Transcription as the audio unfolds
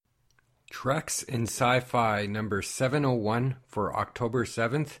Treks in Sci-Fi number 701 for October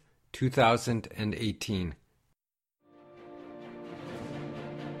 7th, 2018.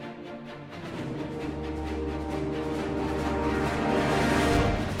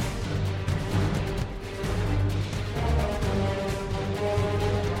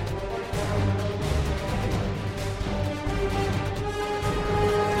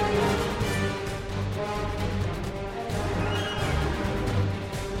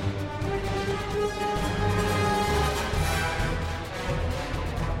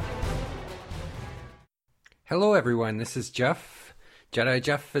 Hello everyone, this is Jeff, Jedi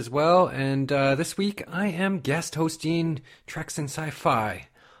Jeff as well, and this week I am guest hosting Treks in Sci-Fi.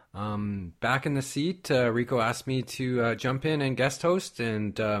 Back in the seat, Rico asked me to jump in and guest host,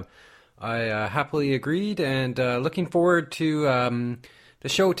 and I happily agreed, and looking forward to the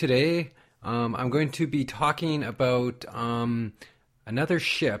show today. I'm going to be talking about another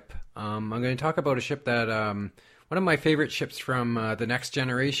ship. I'm going to talk about a ship that, one of my favorite ships from the Next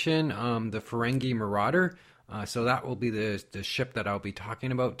Generation, the Ferengi Marauder. So that will be the ship that I'll be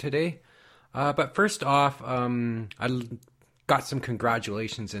talking about today. But first off, I got some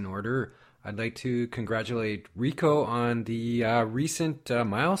congratulations in order. I'd like to congratulate Rico on the recent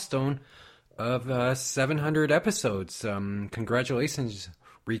milestone of 700 episodes. Congratulations,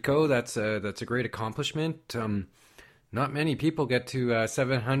 Rico. That's a great accomplishment. Not many people get to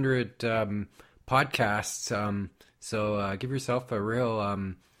 700 podcasts. So give yourself a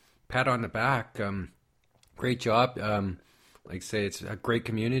real pat on the back. Great job. Like I say, it's a great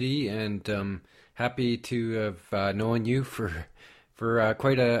community, and happy to have known you for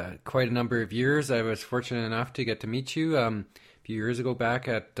quite a number of years. I was fortunate enough to get to meet you a few years ago back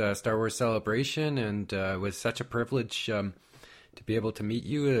at Star Wars Celebration, and it was such a privilege to be able to meet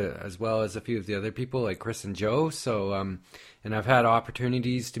you, as well as a few of the other people like Chris and Joe. So, and I've had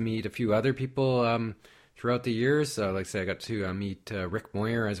opportunities to meet a few other people throughout the years. Like I say, I got to meet Rick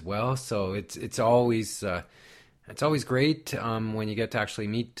Moyer as well. So it's always great when you get to actually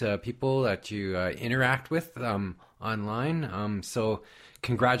meet people that you interact with online. So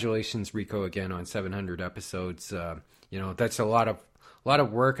congratulations, Rico, again on 700 episodes. That's a lot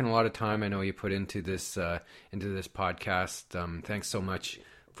of work and a lot of time I know you put into this podcast. Thanks so much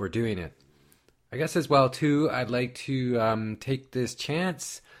for doing it. I guess as well too, I'd like to take this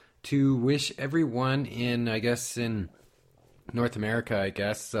chance to wish everyone in North America,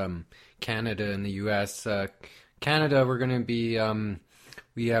 Canada and the US. Canada, we're going to be,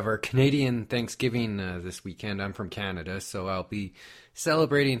 we have our Canadian Thanksgiving this weekend. I'm from Canada, so I'll be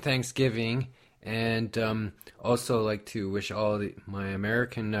celebrating Thanksgiving, and also like to wish all my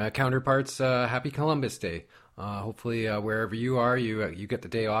American counterparts happy Columbus Day. Hopefully, wherever you are, you get the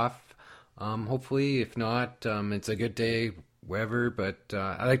day off. Hopefully, if not, it's a good day wherever, but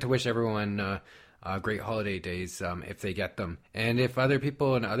I like to wish everyone great holiday days if they get them. And if other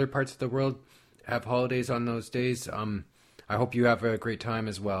people in other parts of the world have holidays on those days, I hope you have a great time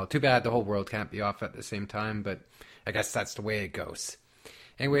as well. Too bad the whole world can't be off at the same time, but I guess that's the way it goes.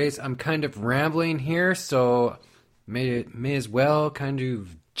 Anyways, I'm kind of rambling here, so may as well kind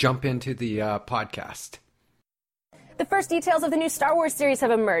of jump into the podcast. The first details of the new Star Wars series have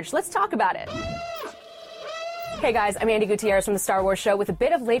emerged. Let's talk about it. Hey guys, I'm Andy Gutierrez from The Star Wars Show with a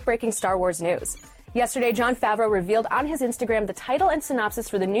bit of late-breaking Star Wars news. Yesterday, Jon Favreau revealed on his Instagram the title and synopsis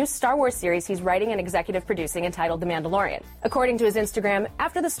for the new Star Wars series he's writing and executive producing entitled The Mandalorian. According to his Instagram,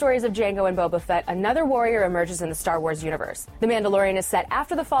 after the stories of Jango and Boba Fett, another warrior emerges in the Star Wars universe. The Mandalorian is set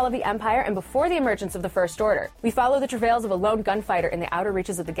after the fall of the Empire and before the emergence of the First Order. We follow the travails of a lone gunfighter in the outer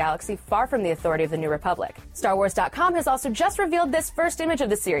reaches of the galaxy, far from the authority of the New Republic. StarWars.com has also just revealed this first image of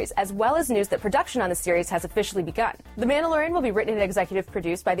the series, as well as news that production on the series has officially begun. The Mandalorian will be written and executive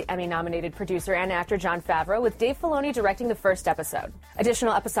produced by the Emmy-nominated producer and actor Jon Favreau, with Dave Filoni directing the first episode.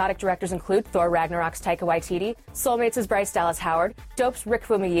 Additional episodic directors include Thor Ragnarok's Taika Waititi, Soulmates' Bryce Dallas Howard, Dope's Rick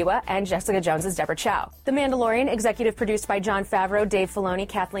Famuyiwa, and Jessica Jones' Deborah Chow. The Mandalorian, executive produced by Jon Favreau, Dave Filoni,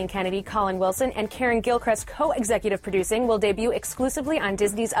 Kathleen Kennedy, Colin Wilson, and Karen Gilchrist co-executive producing, will debut exclusively on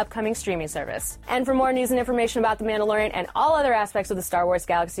Disney's upcoming streaming service. And for more news and information about The Mandalorian and all other aspects of the Star Wars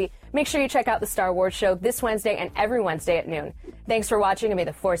galaxy, make sure you check out The Star Wars Show this Wednesday and every Wednesday at noon. Thanks for watching, and may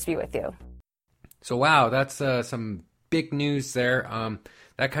the Force be with you. So wow, that's some big news there.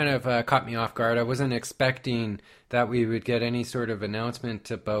 That kind of caught me off guard. I wasn't expecting that we would get any sort of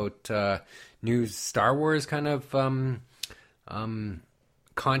announcement about new Star Wars kind of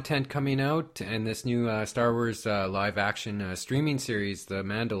content coming out, and this new Star Wars live action streaming series, The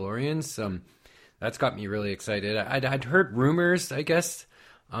Mandalorians. That's got me really excited. I'd heard rumors, I guess,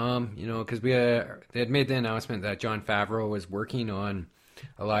 because they had made the announcement that Jon Favreau was working on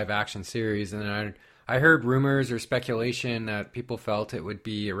a live action series. And I heard rumors or speculation that people felt it would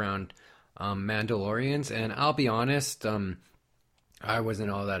be around Mandalorians, and I'll be honest, I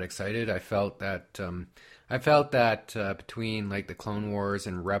wasn't all that excited. I felt that between like the Clone Wars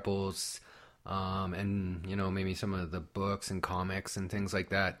and Rebels, and maybe some of the books and comics and things like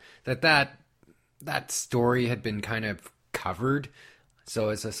that story had been kind of covered. So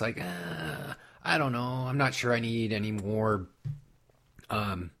it's just like, I don't know. I'm not sure I need any more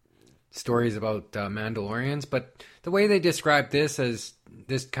stories about Mandalorians. But the way they describe this as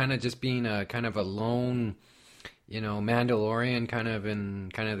this kind of just being a kind of a lone, Mandalorian kind of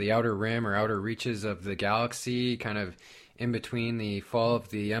in kind of the outer rim or outer reaches of the galaxy, kind of in between the fall of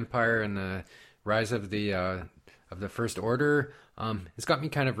the Empire and the rise of the First Order. It's got me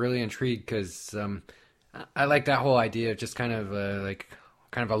kind of really intrigued because I like that whole idea of just kind of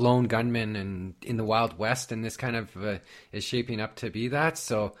a lone gunman and in the Wild West, and this kind of is shaping up to be that.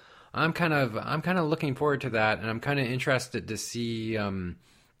 So I'm kind of looking forward to that, and I'm kind of interested to see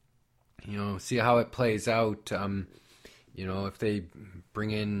see how it plays out. If they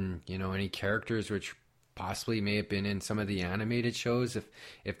bring in any characters which possibly may have been in some of the animated shows,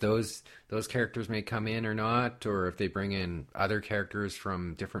 if those characters may come in or not, or if they bring in other characters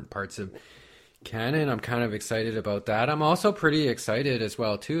from different parts of canon. I'm kind of excited about that. I'm also pretty excited as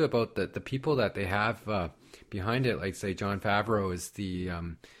well too about the people that they have behind it. Like say Jon Favreau is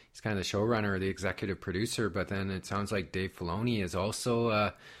he's kind of the showrunner or the executive producer, but then it sounds like Dave Filoni is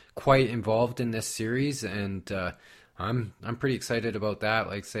also quite involved in this series, and I'm pretty excited about that.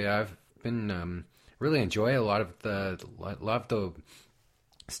 Like say I've been really enjoy a lot of the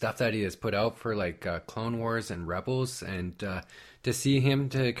stuff that he has put out for like Clone Wars and Rebels, and to see him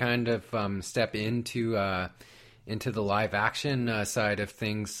to kind of step into the live action side of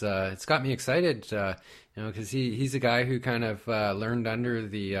things, it's got me excited. Because he's a guy who kind of learned under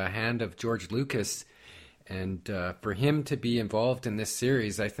the hand of George Lucas, and for him to be involved in this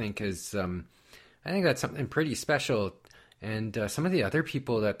series, I think that's something pretty special. And some of the other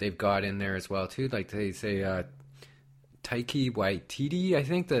people that they've got in there as well too, like they say Taiki Waititi, I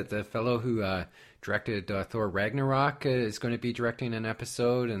think that the fellow who directed Thor Ragnarok is going to be directing an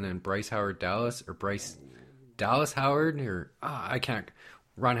episode, and then Bryce Dallas Howard, or I can't.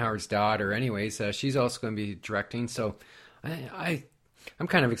 Ron Howard's daughter, anyways, she's also going to be directing. So I'm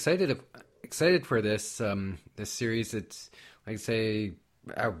kind of excited for this series. It's like I say,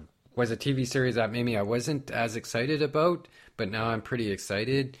 was a TV series that maybe I wasn't as excited about, but now I'm pretty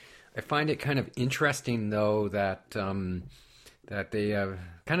excited. I find it kind of interesting though that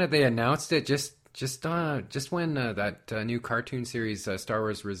they announced it just when that new cartoon series Star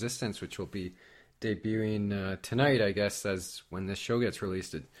Wars Resistance, which will be debuting tonight, I guess, as when this show gets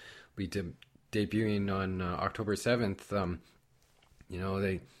released, it'll be debuting on October 7th.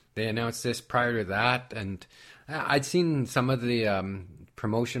 They announced this prior to that, and I'd seen some of the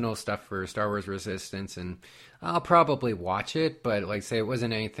promotional stuff for Star Wars Resistance, and I'll probably watch it, but like say, it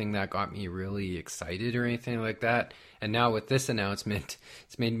wasn't anything that got me really excited or anything like that. And now with this announcement,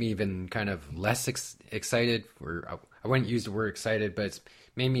 it's made me even kind of less excited. Or I wouldn't use the word excited, but it's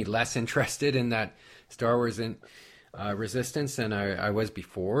made me less interested in that Star Wars Resistance than I was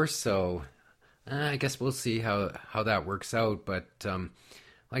before. So I guess we'll see how that works out. But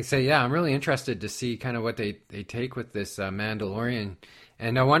like I say, yeah, I'm really interested to see kind of what they take with this Mandalorian.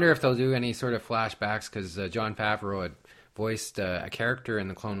 And I wonder if they'll do any sort of flashbacks, because Jon Favreau had voiced a character in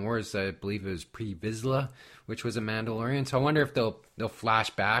the Clone Wars, I believe it was Pre Vizsla, which was a Mandalorian. So I wonder if they'll flash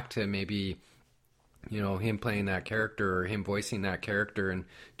back to maybe him playing that character or him voicing that character, and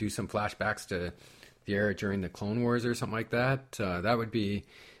do some flashbacks to the era during the Clone Wars or something like that. That would be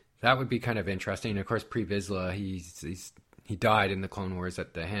kind of interesting. Of course, Pre Vizsla, he died in the Clone Wars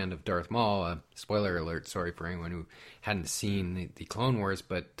at the hand of Darth Maul. Spoiler alert, sorry for anyone who hadn't seen the Clone Wars,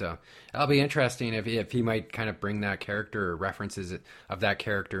 but it'll be interesting if he might kind of bring that character or references of that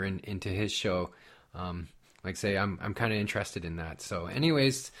character into his show. Like I say, I'm kind of interested in that. So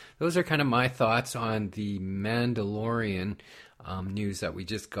anyways, those are kind of my thoughts on the Mandalorian news that we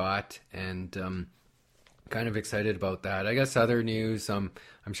just got, and kind of excited about that. I guess other news, I'm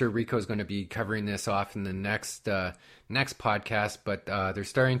sure Rico's going to be covering this off in the next podcast, but they're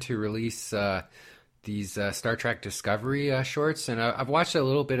starting to release these Star Trek Discovery shorts, and I've watched a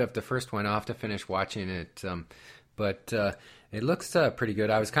little bit of the first one. I'll have to finish watching it, but it looks pretty good.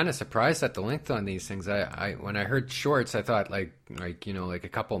 I was kind of surprised at the length on these things. I when I heard shorts, I thought like a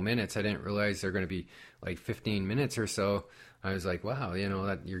couple minutes. I didn't realize they're going to be like 15 minutes or so. I was like, wow,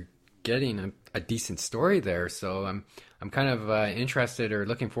 that getting a decent story there. So I'm kind of interested or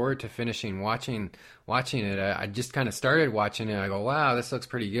looking forward to finishing watching it. I just kind of started watching it. I go, wow, this looks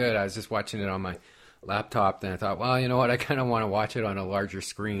pretty good. I was just watching it on my laptop. Then I thought, well, you know what? I kind of want to watch it on a larger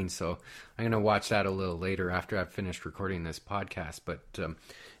screen. So I'm going to watch that a little later after I've finished recording this podcast. But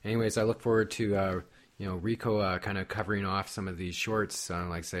anyways, I look forward to Rico kind of covering off some of these shorts.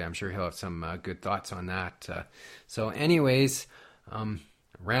 Like I say, I'm sure he'll have some good thoughts on that. So anyways,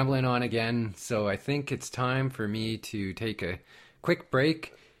 rambling on again. So I think it's time for me to take a quick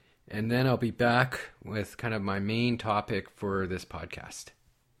break, and then I'll be back with kind of my main topic for this podcast.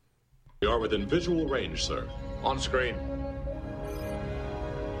 We are within visual range, sir. On screen.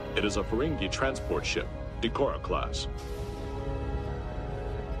 It is a Ferengi transport ship, Decora class.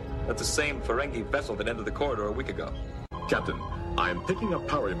 That's the same Ferengi vessel that entered the corridor a week ago. Captain, I am picking up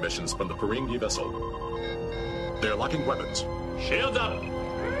power emissions from the Ferengi vessel. They are locking weapons. Shields up!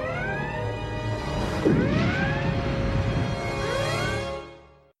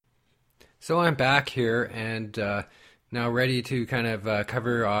 So I'm back here and now ready to kind of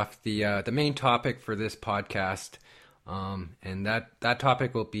cover off the main topic for this podcast. And that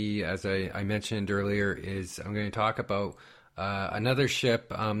topic will be, as I mentioned earlier, is I'm going to talk about another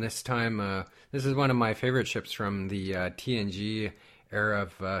ship. This time, this is one of my favorite ships from the TNG era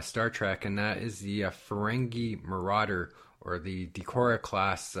of Star Trek, and that is the Ferengi Marauder, or the Decora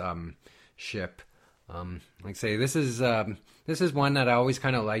class ship. Like I say, this is one that I always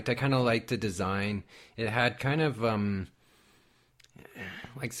kind of liked. I kind of liked the design. It had kind of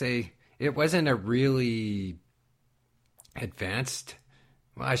like say, it wasn't a really advanced.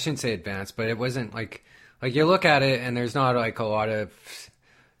 Well, I shouldn't say advanced, but it wasn't like you look at it and there's not like a lot of.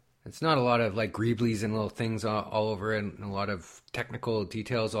 It's not a lot of like greeblies and little things all over it, and a lot of technical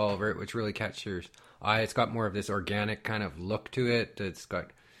details all over it, which really catch your eye. It's got more of this organic kind of look to it. It's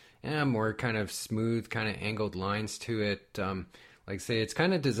got more kind of smooth, kind of angled lines to it. Like say, it's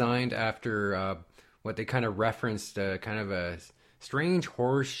kind of designed after what they kind of referenced, kind of a strange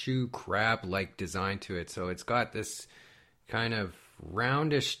horseshoe crab-like design to it. So it's got this kind of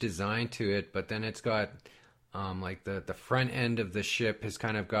roundish design to it, but then it's got like the front end of the ship has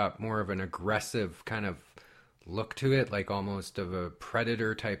kind of got more of an aggressive kind of look to it, like almost of a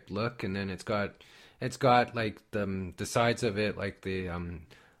predator type look. And then it's got like the sides of it, like the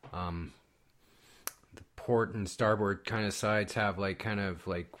port and starboard kind of sides have like kind of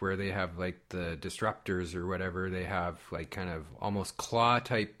like where they have like the disruptors or whatever, they have like kind of almost claw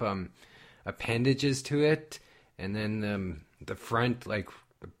type appendages to it. And then the front, like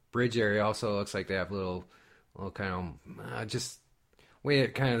the bridge area, also looks like they have little kind of just way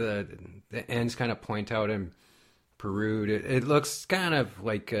it kind of the ends kind of point out and protrude. It looks kind of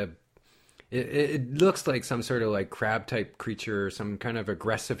like it looks like some sort of like crab type creature, or some kind of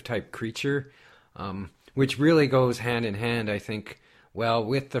aggressive type creature, which really goes hand in hand, I think, well,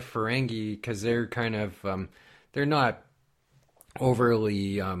 with the Ferengi, because they're kind of they're not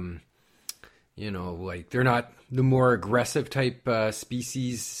overly like they're not the more aggressive type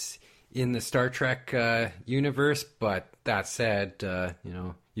species in the Star Trek universe. But that said,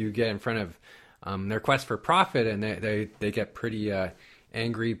 you get in front of their quest for profit, and they get pretty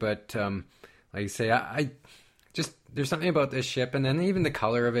angry. But like I say, I just, there's something about this ship, and then even the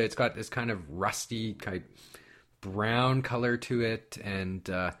color of it. It's got this kind of rusty type brown color to it, and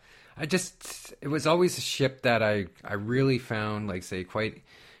it was always a ship that I really found, like say, quite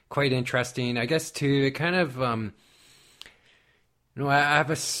interesting. I guess too, it kind of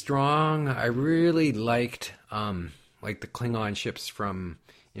I really liked like the Klingon ships from,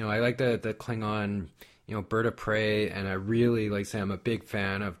 I like the Klingon, Bird of Prey, and I really, like say, I'm a big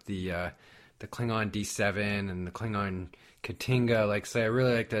fan of the Klingon D7 and the Klingon Katinga. Like say, I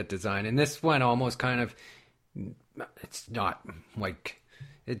really like that design. And this one almost kind of, it's not like,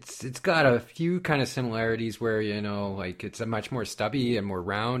 it's got a few kind of similarities where, like it's a much more stubby and more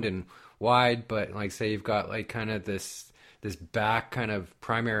round and wide, but like say you've got like kind of this back kind of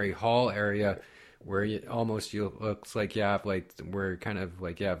primary hull area where you looks like you have like where kind of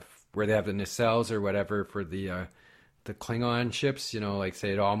like you have where they have the nacelles or whatever for the Klingon ships, like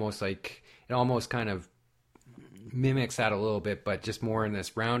say it almost kind of mimics that a little bit, but just more in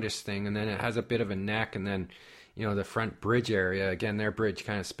this roundish thing. And then it has a bit of a neck, and then the front bridge area, again, their bridge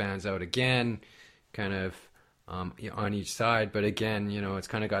kind of spans out again, kind of on each side, but again, it's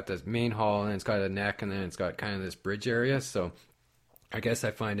kind of got this main hull, and it's got a neck, and then it's got kind of this bridge area. So I guess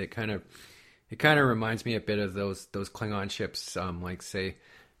I find it kind of reminds me a bit of those Klingon ships, like say,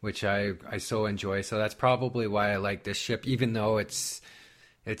 which I so enjoy. So that's probably why I like this ship, even though it's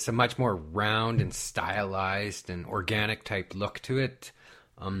a much more round and stylized and organic type look to it.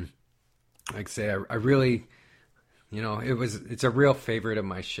 like I say, I really, it's a real favorite of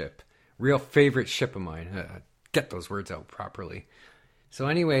my ship, real favorite ship of mine. Get those words out properly. So,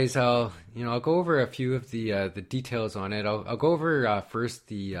 anyways, I'll go over a few of the details on it. I'll go over first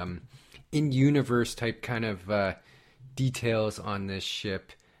the in-universe type kind of details on this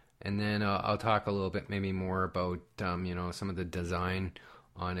ship, and then I'll talk a little bit maybe more about some of the design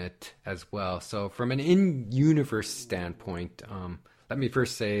on it as well. So, from an in-universe standpoint, let me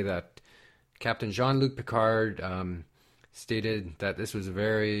first say that Captain Jean-Luc Picard stated that this was a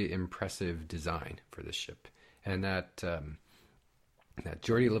very impressive design for the ship, and that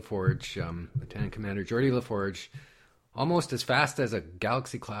Geordi LaForge, Lieutenant Commander Geordi LaForge, almost as fast as a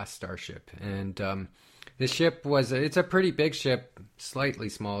Galaxy-class starship. And this ship it's a pretty big ship, slightly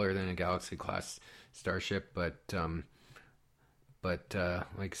smaller than a Galaxy-class starship, but like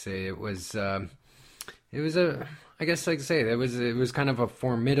I say, it was a, I guess like I say, it was kind of a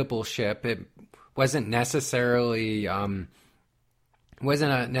formidable ship. It wasn't necessarily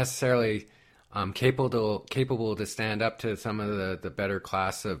capable to stand up to some of the better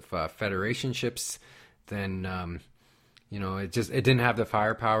class of Federation ships. Then it didn't have the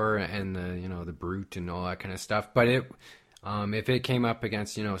firepower and the brute and all that kind of stuff. But if it came up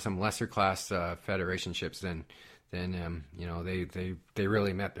against some lesser class Federation ships, then they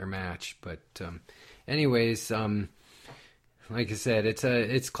really met their match. But anyways, like I said,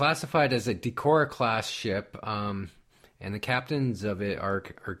 it's classified as a Decora class ship. And the captains of it are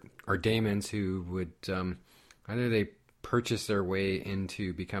daemons who would either they purchase their way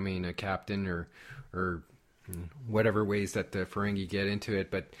into becoming a captain or whatever ways that the Ferengi get into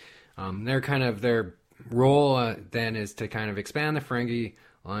it. But their role then is to kind of expand the Ferengi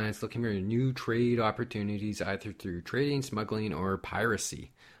alliance, looking for new trade opportunities either through trading, smuggling, or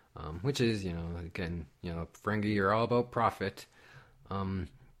piracy, which is Ferengi are all about profit.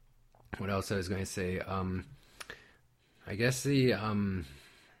 What else I was going to say? I guess the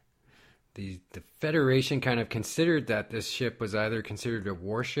Federation kind of considered that this ship was either considered a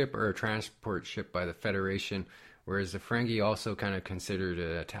warship or a transport ship by the Federation, whereas the Ferengi also kind of considered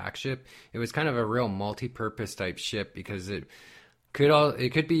it an attack ship. It was kind of a real multi-purpose type ship because it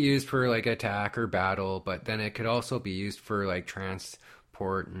could be used for like attack or battle, but then it could also be used for like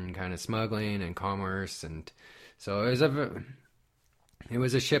transport and kind of smuggling and commerce, and so it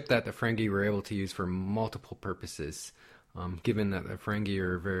was a ship that the Ferengi were able to use for multiple purposes. Given that the Ferengi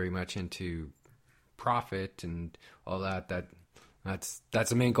are very much into profit and all that's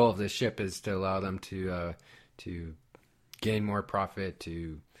the main goal of this ship, is to allow them to gain more profit,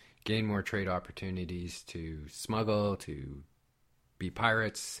 to gain more trade opportunities, to smuggle, to be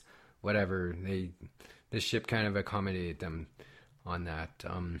pirates, whatever. This ship kind of accommodated them on that.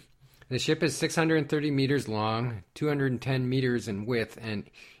 The ship is 630 meters long, 210 meters in width, and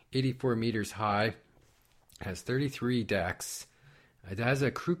 84 meters high. Has 33 decks. It has a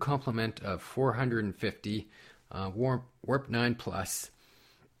crew complement of 450, warp 9 plus.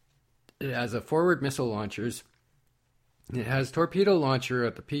 It has a forward missile launchers. It has torpedo launcher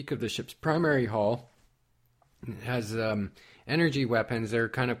at the peak of the ship's primary hull. It has energy weapons. They're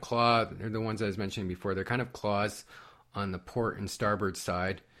kind of they're the ones I was mentioning before. They're kind of claws on the port and starboard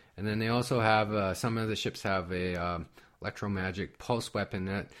side. And then they also have, some of the ships have a electromagic pulse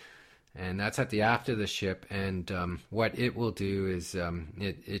weapon and that's at the aft of the ship, and what it will do is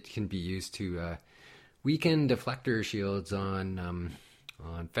it can be used to weaken deflector shields on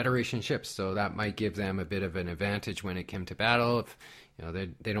Federation ships. So that might give them a bit of an advantage when it came to battle. If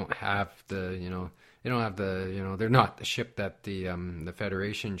they don't have they're not the ship that the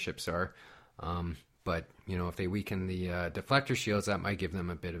Federation ships are. But if they weaken the deflector shields, that might give them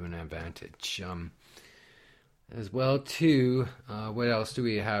a bit of an advantage. As well, too, what else do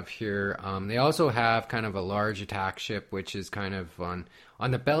we have here? They also have kind of a large attack ship, which is kind of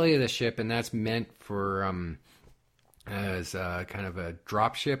on the belly of the ship, and that's meant for as kind of a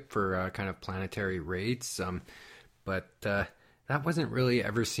drop ship for kind of planetary raids. But that wasn't really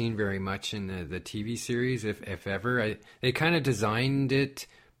ever seen very much in the TV series, if ever. They kind of designed it,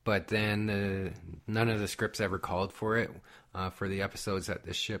 but then none of the scripts ever called for it for the episodes that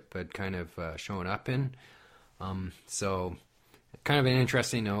the ship had kind of shown up in. So kind of an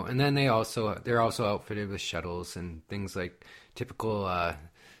interesting note. And then they're also outfitted with shuttles and things like typical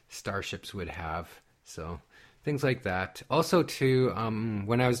starships would have. So things like that. Also, too,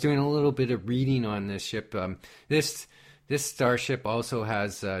 when I was doing a little bit of reading on this ship, this starship also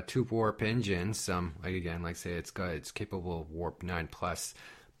has 2 warp engines. Like I say, it's capable of warp 9 plus,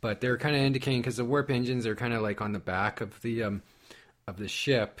 but they're kind of indicating, because the warp engines are kind of like on the back of the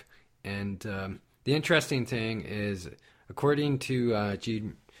ship. And the interesting thing is, according to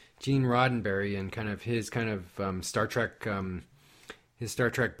Gene Roddenberry and kind of his Star Trek, his Star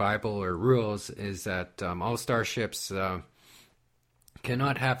Trek Bible or rules is that all starships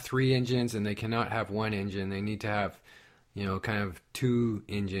cannot have 3 engines and they cannot have 1 engine. They need to have, kind of 2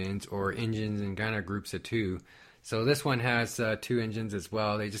 engines or engines in kind of groups of 2. So this one has 2 engines as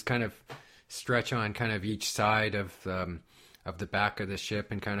well. They just kind of stretch on kind of each side of the back of the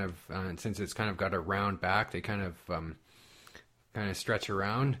ship, and kind of since it's kind of got a round back, they kind of stretch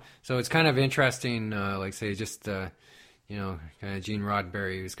around. So it's kind of interesting. Like say just kind of Gene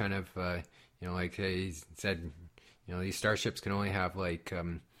Roddenberry was kind of like he said, these starships can only have like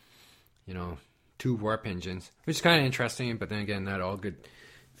 2 warp engines, which is kind of interesting. But then again, not all good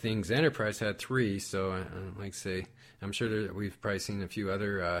things. Enterprise had 3, so like say, I'm sure that we've probably seen a few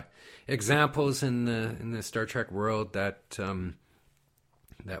other examples in the Star Trek world that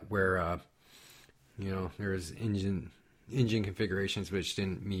where there's engine configurations which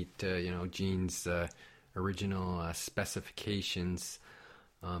didn't meet Gene's original specifications.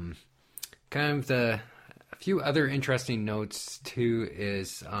 Kind of a few other interesting notes too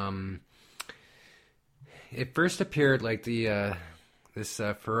is it first appeared like this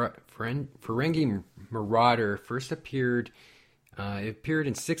Ferengi Marauder first appeared. It appeared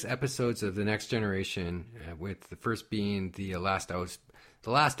in 6 episodes of The Next Generation, with the first being the last outpost.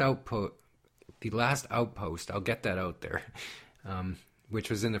 I'll get that out there, which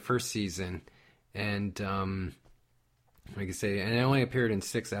was in the first season, and like I say, and it only appeared in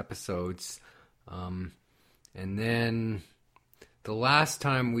 6 episodes, and then the last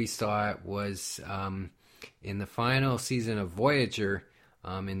time we saw it was in the final season of Voyager,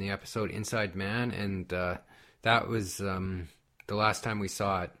 in the episode Inside Man, and that was the last time we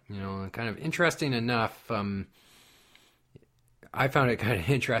saw it. Kind of interesting enough. I found it kind of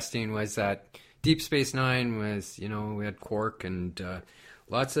interesting was that Deep Space Nine was, we had Quark and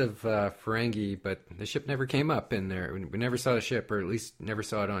lots of Ferengi, but the ship never came up in there. We never saw the ship, or at least never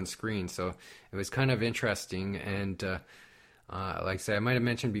saw it on screen. So it was kind of interesting. And like I say, I might have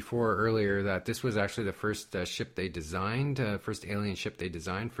mentioned before earlier that this was actually the first ship they designed, first alien ship they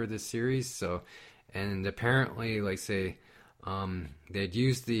designed for this series. So, and apparently, like say, they'd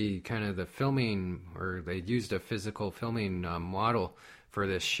used the filming, or they'd used a physical filming model for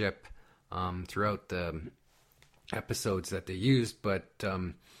this ship throughout the episodes that they used. But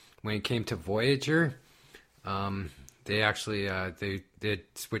when it came to Voyager, they actually they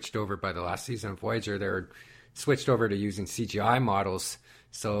switched over by the last season of Voyager. They were switched over to using CGI models.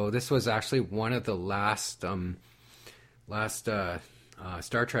 So this was actually one of the last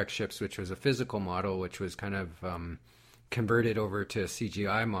Star Trek ships, which was a physical model, which was kind of converted over to a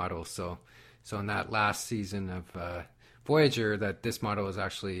CGI model. So in that last season of Voyager, that this model was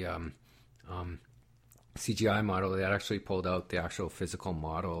actually CGI model. They had actually pulled out the actual physical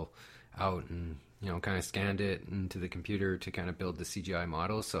model out and kind of scanned it into the computer to kind of build the CGI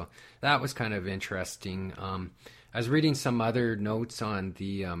model. So that was kind of interesting. I was reading some other notes on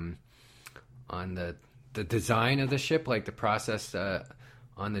the design of the ship, like the process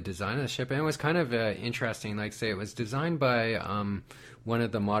on the design of the ship, and it was kind of interesting. Like say, it was designed by one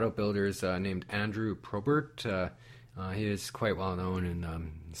of the model builders named Andrew Probert. He is quite well known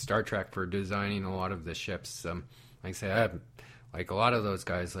in Star Trek for designing a lot of the ships. Like I say, like a lot of those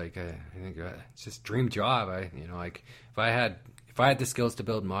guys, like I think it's just dream job. Like if I had the skills to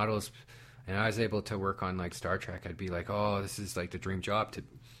build models, and I was able to work on like Star Trek, I'd be like, oh, this is like the dream job to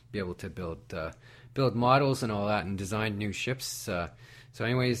be able to build models and all that, and design new ships. So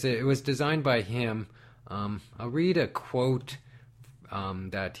anyways, it was designed by him. I'll read a quote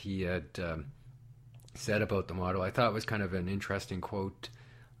that he had said about the model. I thought it was kind of an interesting quote.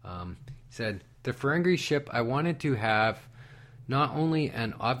 He said, "The Ferengi ship I wanted to have not only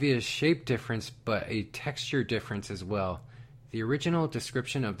an obvious shape difference, but a texture difference as well. The original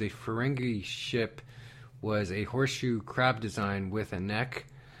description of the Ferengi ship was a horseshoe crab design with a neck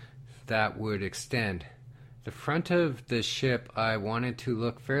that would extend. The front of the ship I wanted to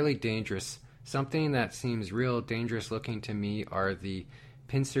look fairly dangerous. Something that seems real dangerous looking to me are the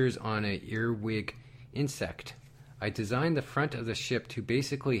pincers on an earwig insect. I designed the front of the ship to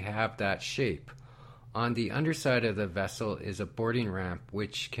basically have that shape. On the underside of the vessel is a boarding ramp,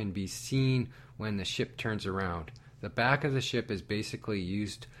 which can be seen when the ship turns around. The back of the ship is basically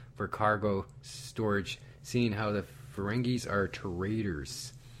used for cargo storage, seeing how the Ferengis are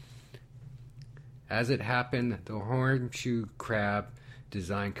traders. As it happened, the horseshoe crab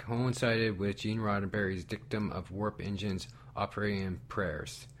design coincided with Gene Roddenberry's dictum of warp engines operating in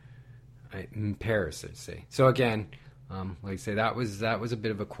pairs. In pairs, I'd say. So again, like I say, that was a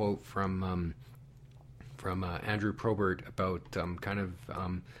bit of a quote from Andrew Probert about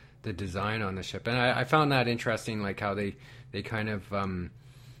the design on the ship. And I found that interesting, like how they kind of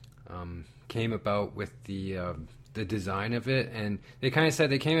came about with the design of it. And they kind of said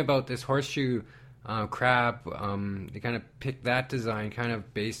they came about this horseshoe crab. They kind of picked that design kind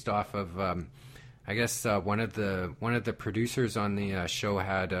of based off of, I guess one of the producers on the show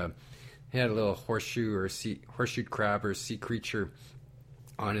had a little horseshoe crab or sea creature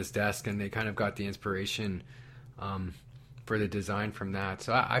on his desk, and they kind of got the inspiration for the design from that.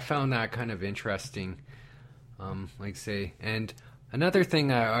 So I found that kind of interesting, and another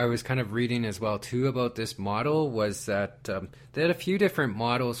thing I was kind of reading as well too about this model was that they had a few different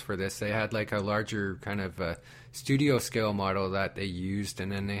models for this. They had like a larger kind of studio scale model that they used,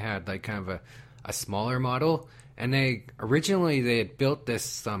 and then they had like kind of a smaller model. And they had built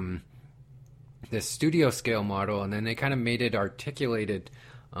this studio scale model, and then they kind of made it articulated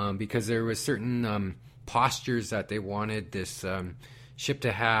because there was certain postures that they wanted this ship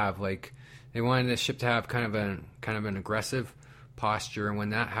to have. Like they wanted the ship to have kind of an aggressive posture, and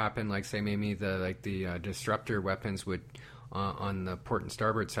when that happened, like say maybe the disruptor weapons would on the port and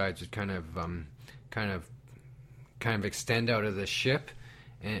starboard sides would kind of extend out of the ship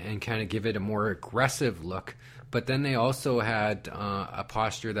and kind of give it a more aggressive look. But then they also had a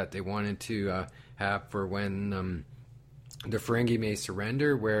posture that they wanted to have for when the Ferengi may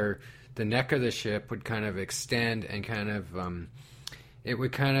surrender, where the neck of the ship would kind of extend and kind of it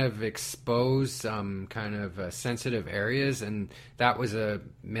would kind of expose sensitive areas, and that was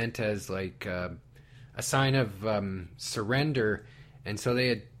meant as like a sign of surrender. And so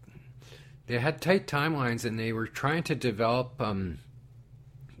they had tight timelines, and they were trying to develop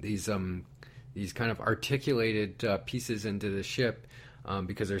these kind of articulated pieces into the ship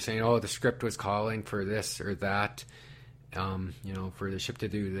because they're saying, the script was calling for this or that, for the ship to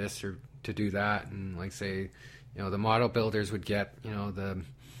do this or to do that. And like say, the model builders would get the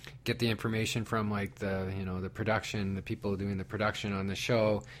information from like the production, the people doing the production on the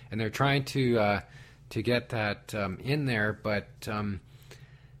show, and they're trying to get that in there, but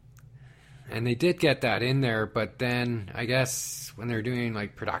and they did get that in there, but then I guess when they're doing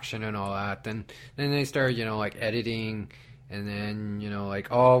like production and all that, then they started, like editing, and then,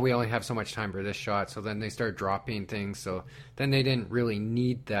 we only have so much time for this shot. So then they start dropping things. So then they didn't really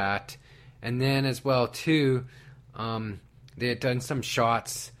need that. And then as well too, they had done some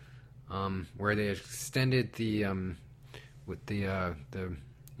shots where they extended the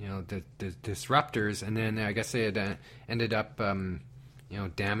disruptors, and then I guess they had ended up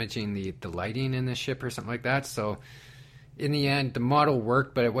damaging the lighting in the ship or something like that. So in the end, the model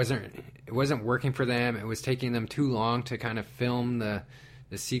worked, but it wasn't working for them. It was taking them too long to kind of film the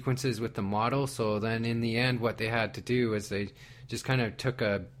sequences with the model. So then in the end, what they had to do is they just kind of took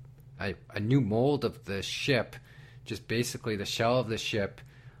a new mold of the ship, just basically the shell of the ship,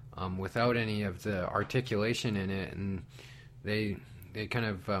 without any of the articulation in it, and they kind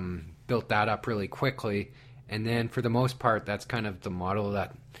of built that up really quickly. And then for the most part, that's kind of the model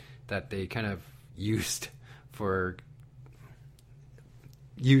that they kind of used for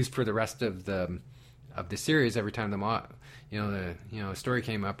the rest of the series. Every time the story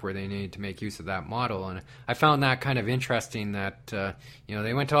came up where they needed to make use of that model. And I found that kind of interesting that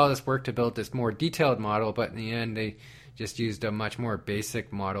they went to all this work to build this more detailed model, but in the end they just used a much more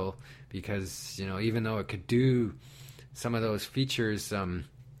basic model because even though it could do some of those features,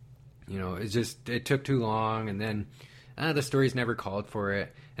 it took too long, and then the stories never called for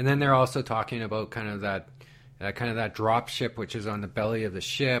it. And then they're also talking about kind of that drop ship, which is on the belly of the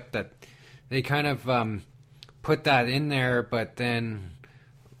ship, that they kind of put that in there, but then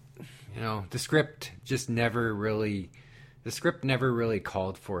the script never really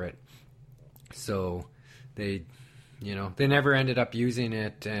called for it. So they never ended up using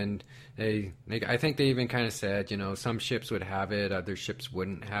it, and I think they even kind of said, some ships would have it, other ships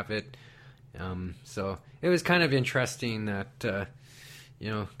wouldn't have it. So it was kind of interesting that,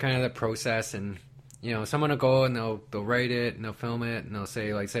 kind of the process, and, someone will go and they'll write it and they'll film it and they'll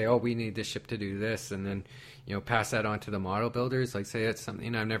say, oh, we need this ship to do this. And then, pass that on to the model builders. Like say, it's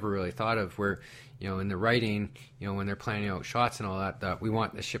something I've never really thought of where, in the writing, when they're planning out shots and all that we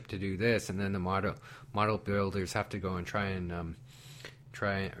want the ship to do this. And then the model builders have to go and try and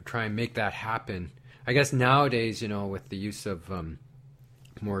make that happen. I guess nowadays, with the use of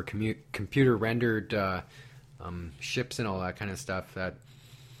more computer rendered ships and all that kind of stuff,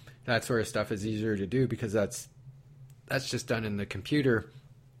 that sort of stuff is easier to do because that's just done in the computer,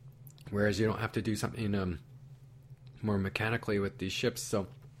 whereas you don't have to do something more mechanically with these ships. So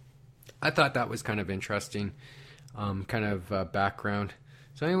I thought that was kind of interesting, kind of background.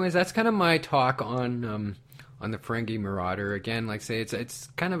 So anyways, that's kind of my talk on the Ferengi Marauder. Again, like I say, it's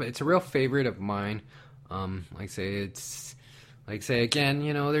a real favorite of mine. Again,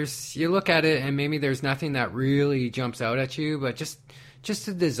 you look at it and maybe there's nothing that really jumps out at you, but just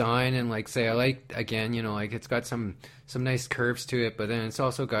the design and I like, again, it's got some nice curves to it, but then it's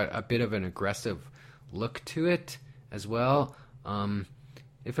also got a bit of an aggressive look to it as well.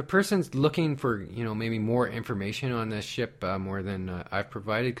 If a person's looking for, maybe more information on this ship, more than I've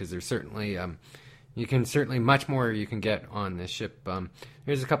provided, because there's certainly, much more you can get on this ship.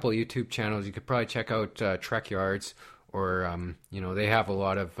 There's a couple of YouTube channels. You could probably check out Trek Yards, or, they have a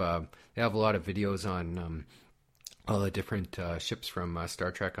lot of videos on all the different ships from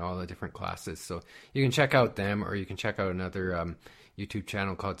Star Trek, all the different classes. So you can check out them, or you can check out another YouTube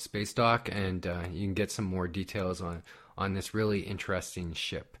channel called Space Dock, and you can get some more details on this really interesting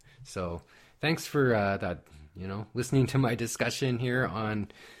ship. So thanks for that, listening to my discussion here on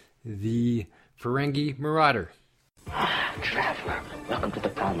the Ferengi Marauder. Traveler, welcome to the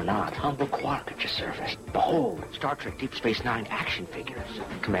Promenade. Humble quark at your service. Behold, Star Trek Deep Space Nine action figures.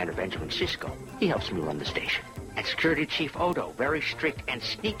 Commander Benjamin Sisko, he helps me run the station. And Security Chief Odo, very strict and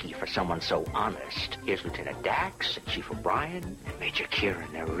sneaky for someone so honest. Here's Lieutenant Dax, Chief O'Brien, and Major Kira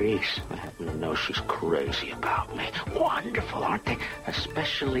Nerys. I happen to know she's crazy about me. Wonderful, aren't they?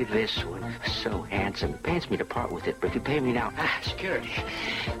 Especially this one. So handsome. Pains me to part with it, but if you pay me now... security.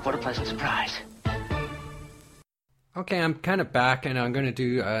 What a pleasant surprise. Okay, I'm kind of back, and I'm going to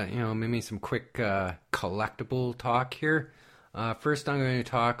do, maybe some quick collectible talk here. First, I'm going to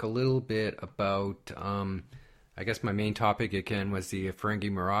talk a little bit about, I guess my main topic, again, was the Ferengi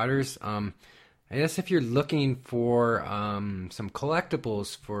Marauders. I guess if you're looking for some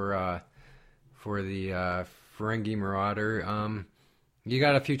collectibles for the Ferengi Marauder, you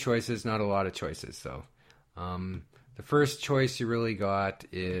got a few choices, not a lot of choices. So the first choice you really got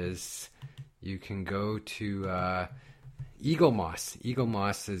is... you can go to Eaglemoss.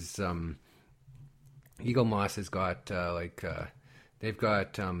 Eaglemoss has got they've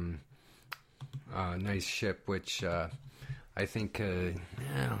got a nice ship, which I think I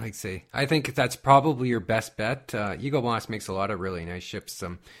think that's probably your best bet. Eaglemoss makes a lot of really nice ships.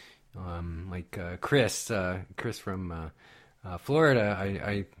 Chris from Florida,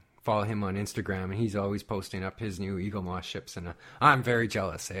 I follow him on Instagram, and he's always posting up his new Eaglemoss ships, and I'm very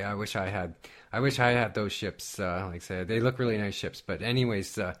jealous. I wish I had those ships. Like I said, they look really nice ships. But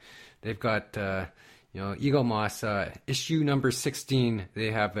anyways, they've got Eaglemoss issue number 16. They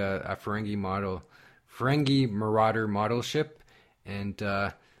have a Ferengi Marauder model ship, and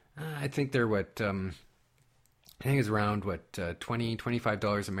I think they're I think it's around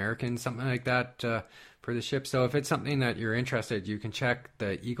 $20-$25 American, something like that, for the ship. So if it's something that you're interested, you can check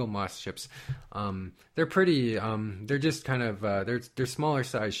the Eaglemoss ships. They're pretty. They're just kind of they're smaller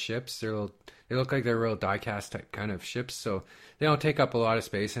size ships. They look like they're real die-cast type kind of ships, so they don't take up a lot of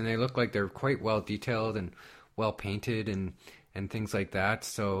space, and they look like they're quite well detailed and well painted and things like that.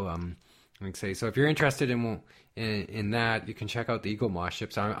 So so if you're interested in that, you can check out the Eaglemoss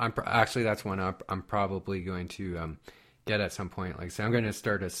ships. I'm actually, that's one I'm probably going to get at some point. Like I say, I'm going to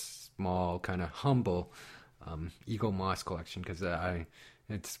start a small, kind of humble Eaglemoss collection, because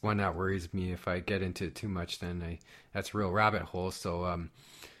it's one that worries me. If I get into it too much, then that's a real rabbit hole. So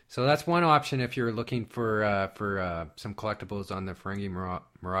so that's one option if you're looking for some collectibles on the Ferengi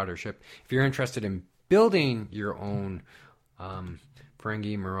Marauder ship. If you're interested in building your own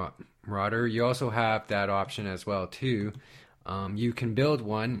Ferengi Marauder, you also have that option as well too. You can build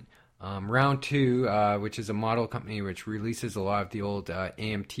one. Round 2, which is a model company which releases a lot of the old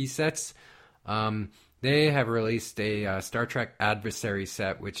AMT sets. They have released a Star Trek Adversary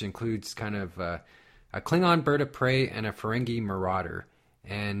set, which includes kind of a Klingon bird of prey and a Ferengi Marauder.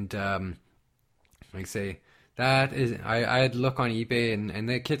 And like I say, that is, I'd look on eBay, and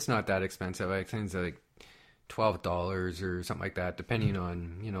the kit's not that expensive. I think it's like $12 or something like that, depending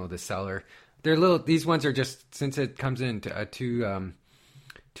on the seller. They're little. These ones are just, since it comes in a two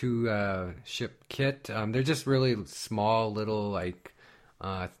ship kit. They're just really small, little like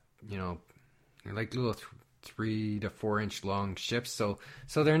little 3 to 4 inch long ships. So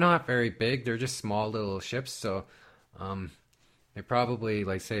they're not very big. They're just small little ships. So they probably,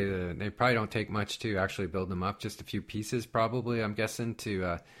 they probably don't take much to actually build them up. Just a few pieces, probably, I'm guessing,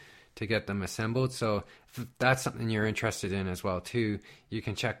 to get them assembled. So if that's something you're interested in as well too, you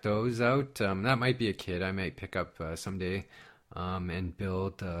can check those out. That might be a kit I might pick up someday and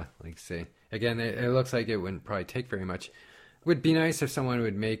build. Again, it looks like it wouldn't probably take very much. It would be nice if someone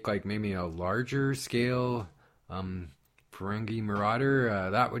would make maybe a larger scale Ferengi Marauder.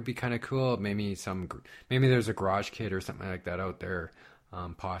 That would be kind of cool. Maybe there's a garage kit or something like that out there,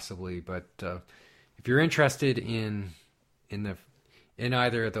 possibly. But if you're interested in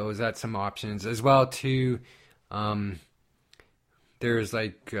either of those, that's some options as well too. There's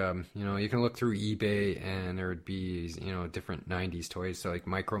like, you can look through eBay and there would be, different 90s toys. So like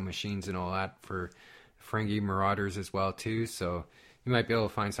Micro Machines and all that for Ferengi Marauders as well too. So you might be able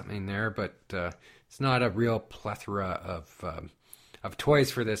to find something there, but it's not a real plethora of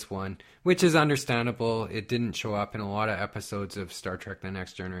toys for this one, which is understandable. It didn't show up in a lot of episodes of Star Trek The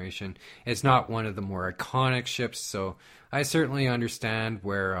Next Generation. It's not one of the more iconic ships, so I certainly understand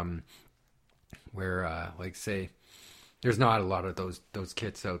where like say, there's not a lot of those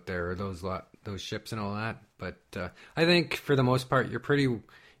kits out there, or those ships and all that. But I think for the most part,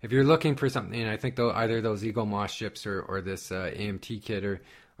 if you're looking for something, I think either those Eagle Moss ships or this AMT kit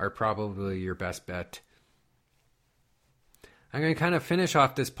are probably your best bet. I'm going to kind of finish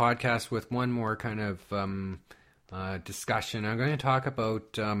off this podcast with one more kind of discussion. I'm going to talk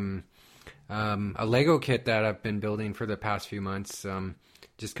about a Lego kit that I've been building for the past few months.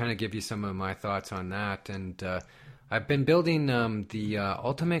 Just kind of give you some of my thoughts on that. And I've been building the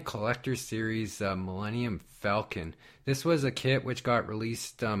Ultimate Collector Series Millennium Falcon. This was a kit which got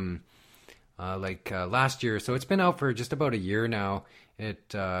released last year, so it's been out for just about a year now.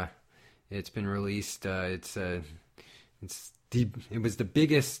 It's been released. It was the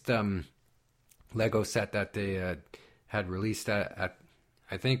biggest Lego set that they had released at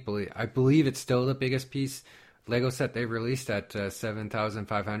I believe it's still the biggest piece Lego set they've released at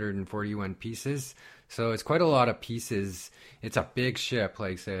 7,541 pieces. So it's quite a lot of pieces. It's a big ship.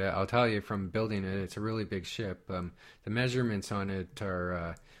 Like say, I'll tell you from building it, it's a really big ship. The measurements on it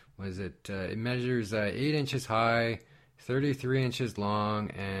are, it measures 8 inches high, 33 inches long,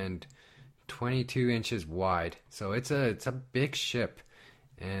 and 22 inches wide. So it's a big ship.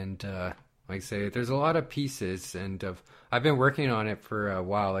 And like I say, there's a lot of pieces, and I've been working on it for a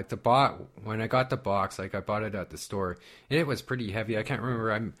while. Like when I got the box, like I bought it at the store, and it was pretty heavy. I can't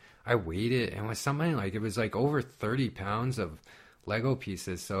remember. I weighed it, and it was something like, it was like over 30 pounds of Lego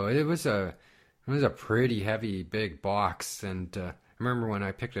pieces. So it was a pretty heavy, big box. And I remember when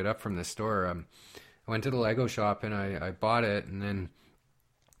I picked it up from the store, I went to the Lego shop and I bought it, and then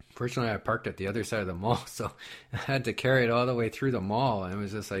fortunately I parked at the other side of the mall, so I had to carry it all the way through the mall, and it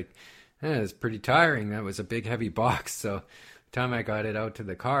was just like, it was pretty tiring. That was a big, heavy box. So by the time I got it out to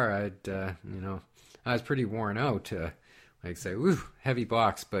the car, I was pretty worn out. Like say, woo, heavy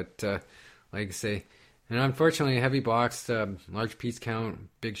box, but like I say, and unfortunately, a heavy box, large piece count,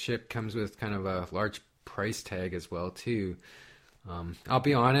 big ship comes with kind of a large price tag as well too. I'll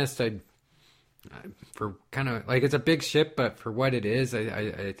be honest, for kind of like, it's a big ship, but for what it is,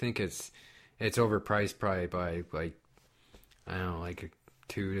 I think it's overpriced probably by like, I don't know, like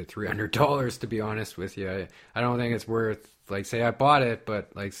 $200 to $300, to be honest with you. I don't think it's worth, like say I bought it,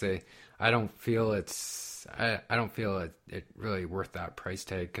 but like say I don't feel it really worth that price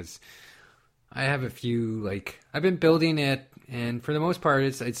tag, because I have a few, like, I've been building it, and for the most part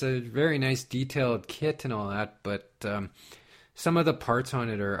it's a very nice detailed kit and all that, but some of the parts on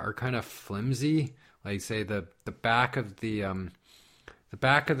it are kind of flimsy. Like say the back of the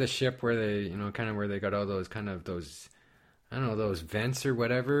back of the ship, where they, kind of where they got all those kind of those, I don't know, those vents or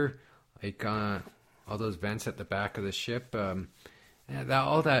whatever, like all those vents at the back of the ship.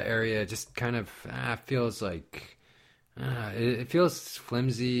 All that area just kind of feels like it feels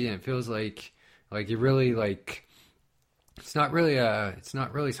flimsy, and it feels like you really like, it's not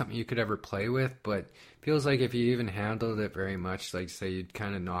really something you could ever play with, but it feels like if you even handled it very much, like say you'd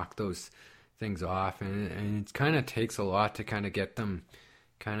kind of knock those things off, and it kind of takes a lot to kind of get them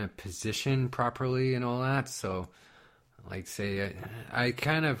kind of positioned properly and all that. So like say I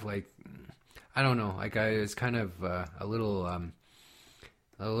kind of like, I don't know, like I was kind of a little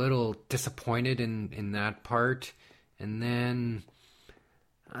disappointed in that part. And then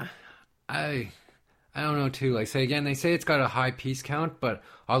I don't know too, like say again, they say it's got a high piece count, but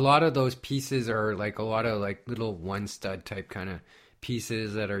a lot of those pieces are like a lot of like little one stud type kind of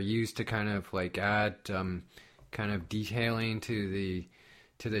pieces that are used to kind of like add kind of detailing to the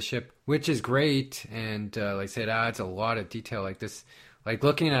ship, which is great. And like I said, it adds a lot of detail. Like this, like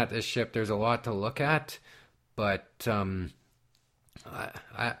looking at this ship, there's a lot to look at, but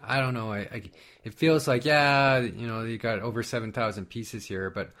I don't know. It feels like, yeah, you got over 7,000 pieces here,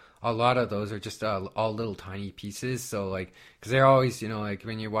 but a lot of those are just all little tiny pieces. So like, because they're always, like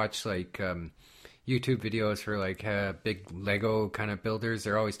when you watch like YouTube videos for like big Lego kind of builders,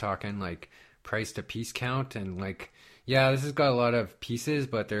 they're always talking like price to piece count, and like, yeah, this has got a lot of pieces,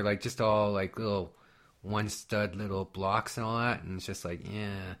 but they're like just all like little one stud little blocks and all that, and it's just like,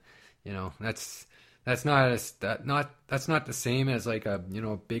 yeah, that's not that's not the same as like a, you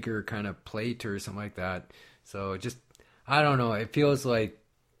know, bigger kind of plate or something like that. So just, I don't know. It feels like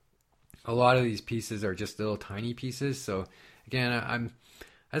a lot of these pieces are just little tiny pieces. So again,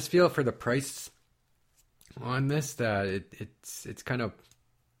 I just feel for the price on this that it's kind of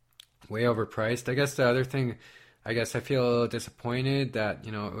way overpriced. I guess the other thing, I guess I feel a little disappointed that,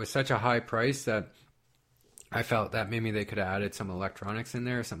 you know, it was such a high price that I felt that maybe they could have added some electronics in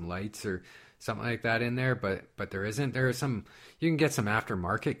there, some lights or something like that in there, but there isn't. There are some, you can get some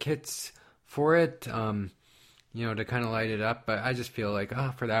aftermarket kits for it, you know, to kind of light it up. But I just feel like,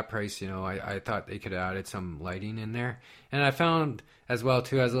 for that price, you know, I thought they could have added some lighting in there. And I found as well,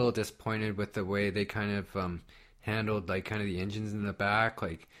 too, I was a little disappointed with the way they kind of handled, like, kind of the engines in the back.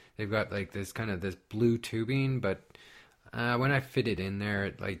 Like, they've got, like, this kind of this blue tubing, but when I fit it in there,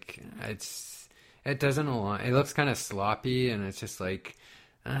 it doesn't align. It looks kind of sloppy, and it's just like,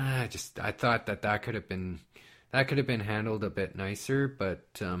 I thought that could have been handled a bit nicer. But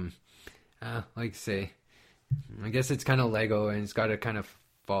like I say, I guess it's kind of Lego, and it's got to kind of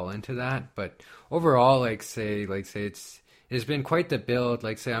fall into that. But overall, like say it's been quite the build.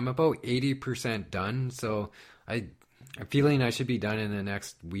 Like say I'm about 80% done, so I'm feeling I should be done in the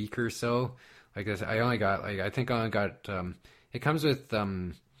next week or so. Like I think I only got it comes with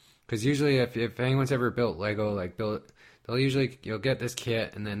because usually if anyone's ever built Lego, you'll get this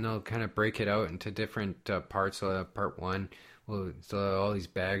kit, and then they'll kind of break it out into different parts. So part one, so all these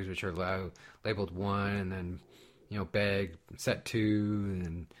bags which are labeled 1, and then, you know, bag set 2,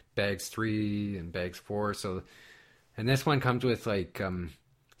 and bags 3, and bags 4. So, and this one comes with like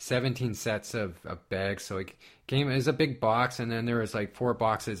 17 sets of bags. So it was a big box, and then there was like 4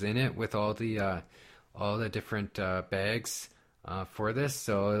 boxes in it with all the different bags for this.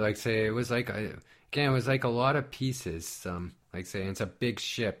 So like say it was like it was like a lot of pieces. Like say it's a big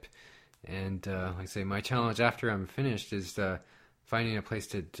ship, and like say my challenge after I'm finished is finding a place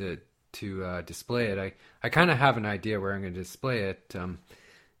to display it. I kind of have an idea where I'm going to display it. And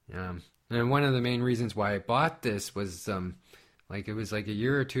one of the main reasons why I bought this was like it was like a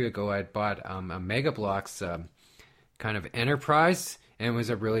year or two ago I'd bought a Mega Bloks kind of Enterprise, and it was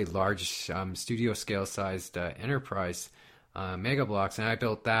a really large studio scale sized Enterprise Mega Bloks, and I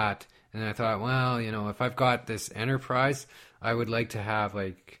built that. And I thought, well, you know, if I've got this Enterprise, I would like to have,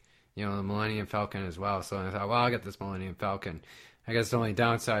 like, you know, the Millennium Falcon as well. So I thought, well, I'll get this Millennium Falcon. I guess the only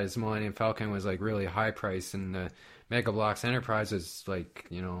downside is the Millennium Falcon was, like, really high price, and the Mega Bloks Enterprise was, like,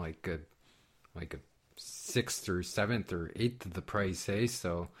 you know, like a 6th or 7th or 8th of the price, eh?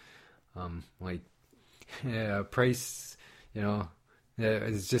 So, price, you know,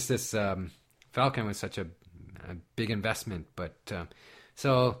 it's just this Falcon was such a big investment. But,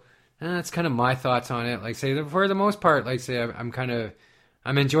 so that's kind of my thoughts on it. Like say for the most part, like say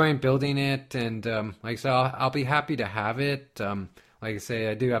I'm enjoying building it, and like so I'll be happy to have it. Like I say,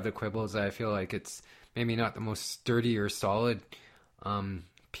 I do have the quibbles. I feel like it's maybe not the most sturdy or solid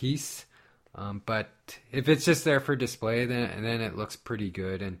piece, but if it's just there for display, then it looks pretty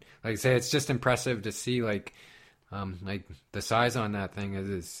good. And like I say, it's just impressive to see like the size on that thing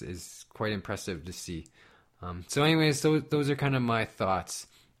is quite impressive to see. So anyways, those are kind of my thoughts.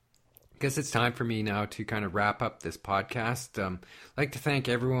 I guess it's time for me now to kind of wrap up this podcast. I'd like to thank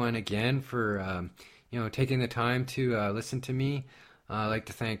everyone again for, you know, taking the time to listen to me. I'd like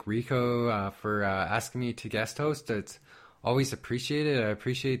to thank Rico for asking me to guest host. It's always appreciated. I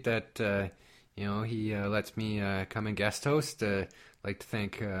appreciate that, you know, he lets me come and guest host. I'd like to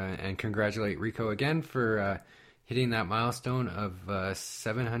thank and congratulate Rico again for hitting that milestone of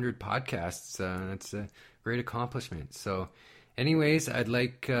 700 podcasts. That's a great accomplishment. So anyways, I'd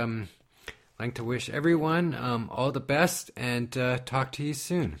like to wish everyone all the best, and talk to you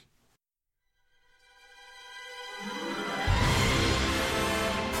soon.